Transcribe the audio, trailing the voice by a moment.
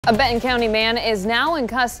A Benton County man is now in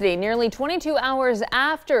custody nearly 22 hours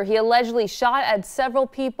after he allegedly shot at several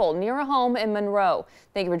people near a home in Monroe.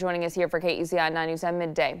 Thank you for joining us here for KEZI 9 News at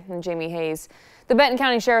midday. I'm Jamie Hayes. The Benton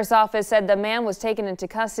County Sheriff's Office said the man was taken into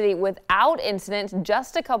custody without incident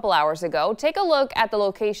just a couple hours ago. Take a look at the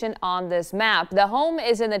location on this map. The home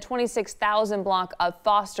is in the 26,000 block of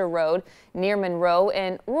Foster Road near Monroe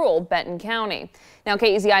in rural Benton County. Now,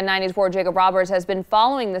 KEZI 9 News reporter Jacob Roberts has been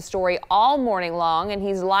following the story all morning long, and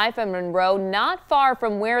he's live in Monroe, not far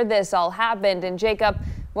from where this all happened. And Jacob,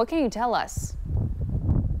 what can you tell us?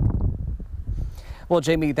 Well,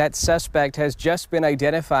 Jamie, that suspect has just been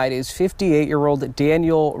identified as 58-year-old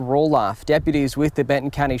Daniel Roloff. Deputies with the Benton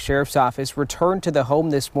County Sheriff's Office returned to the home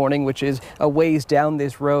this morning, which is a ways down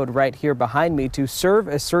this road right here behind me, to serve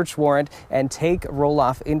a search warrant and take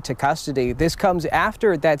Roloff into custody. This comes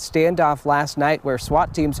after that standoff last night where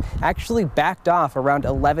SWAT teams actually backed off around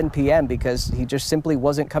 11 p.m. because he just simply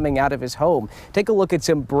wasn't coming out of his home. Take a look at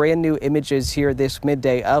some brand new images here this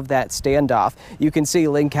midday of that standoff. You can see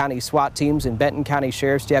Linn County SWAT teams and Benton County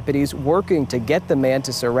Sheriff's deputies working to get the man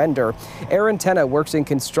to surrender. Aaron Tenna works in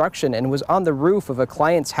construction and was on the roof of a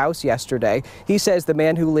client's house yesterday. He says the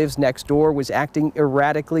man who lives next door was acting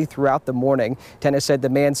erratically throughout the morning. Tenna said the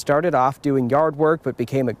man started off doing yard work but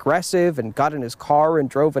became aggressive and got in his car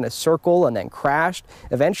and drove in a circle and then crashed.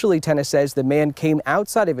 Eventually, Tenna says the man came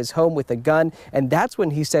outside of his home with a gun, and that's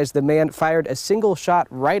when he says the man fired a single shot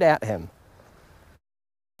right at him.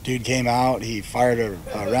 Dude came out, he fired a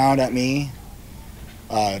round at me.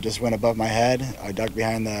 Just went above my head. I ducked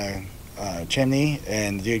behind the chimney,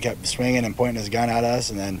 and the dude kept swinging and pointing his gun at us,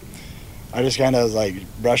 and then I just kind of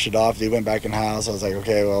brushed it off. Dude went back in the house. I was like,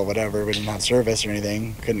 okay, well, whatever. We didn't have service or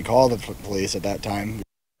anything. Couldn't call the police at that time.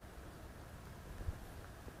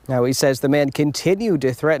 Now, he says the man continued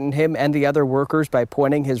to threaten him and the other workers by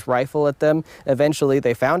pointing his rifle at them. Eventually,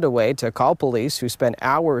 they found a way to call police, who spent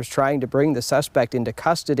hours trying to bring the suspect into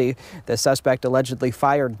custody. The suspect allegedly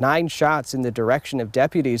fired 9 shots in the direction of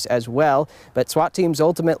deputies as well. But SWAT teams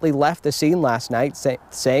ultimately left the scene last night,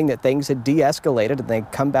 saying that things had de-escalated, and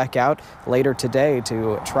they'd come back out later today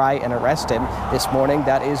to try and arrest him. This morning,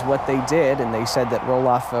 that is what they did, and they said that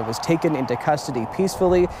Roloff was taken into custody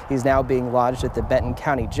peacefully. He's now being lodged at the Benton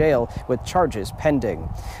County Jail with charges pending.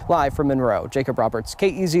 Live from Monroe, Jacob Roberts,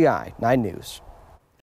 KEZI 9 News.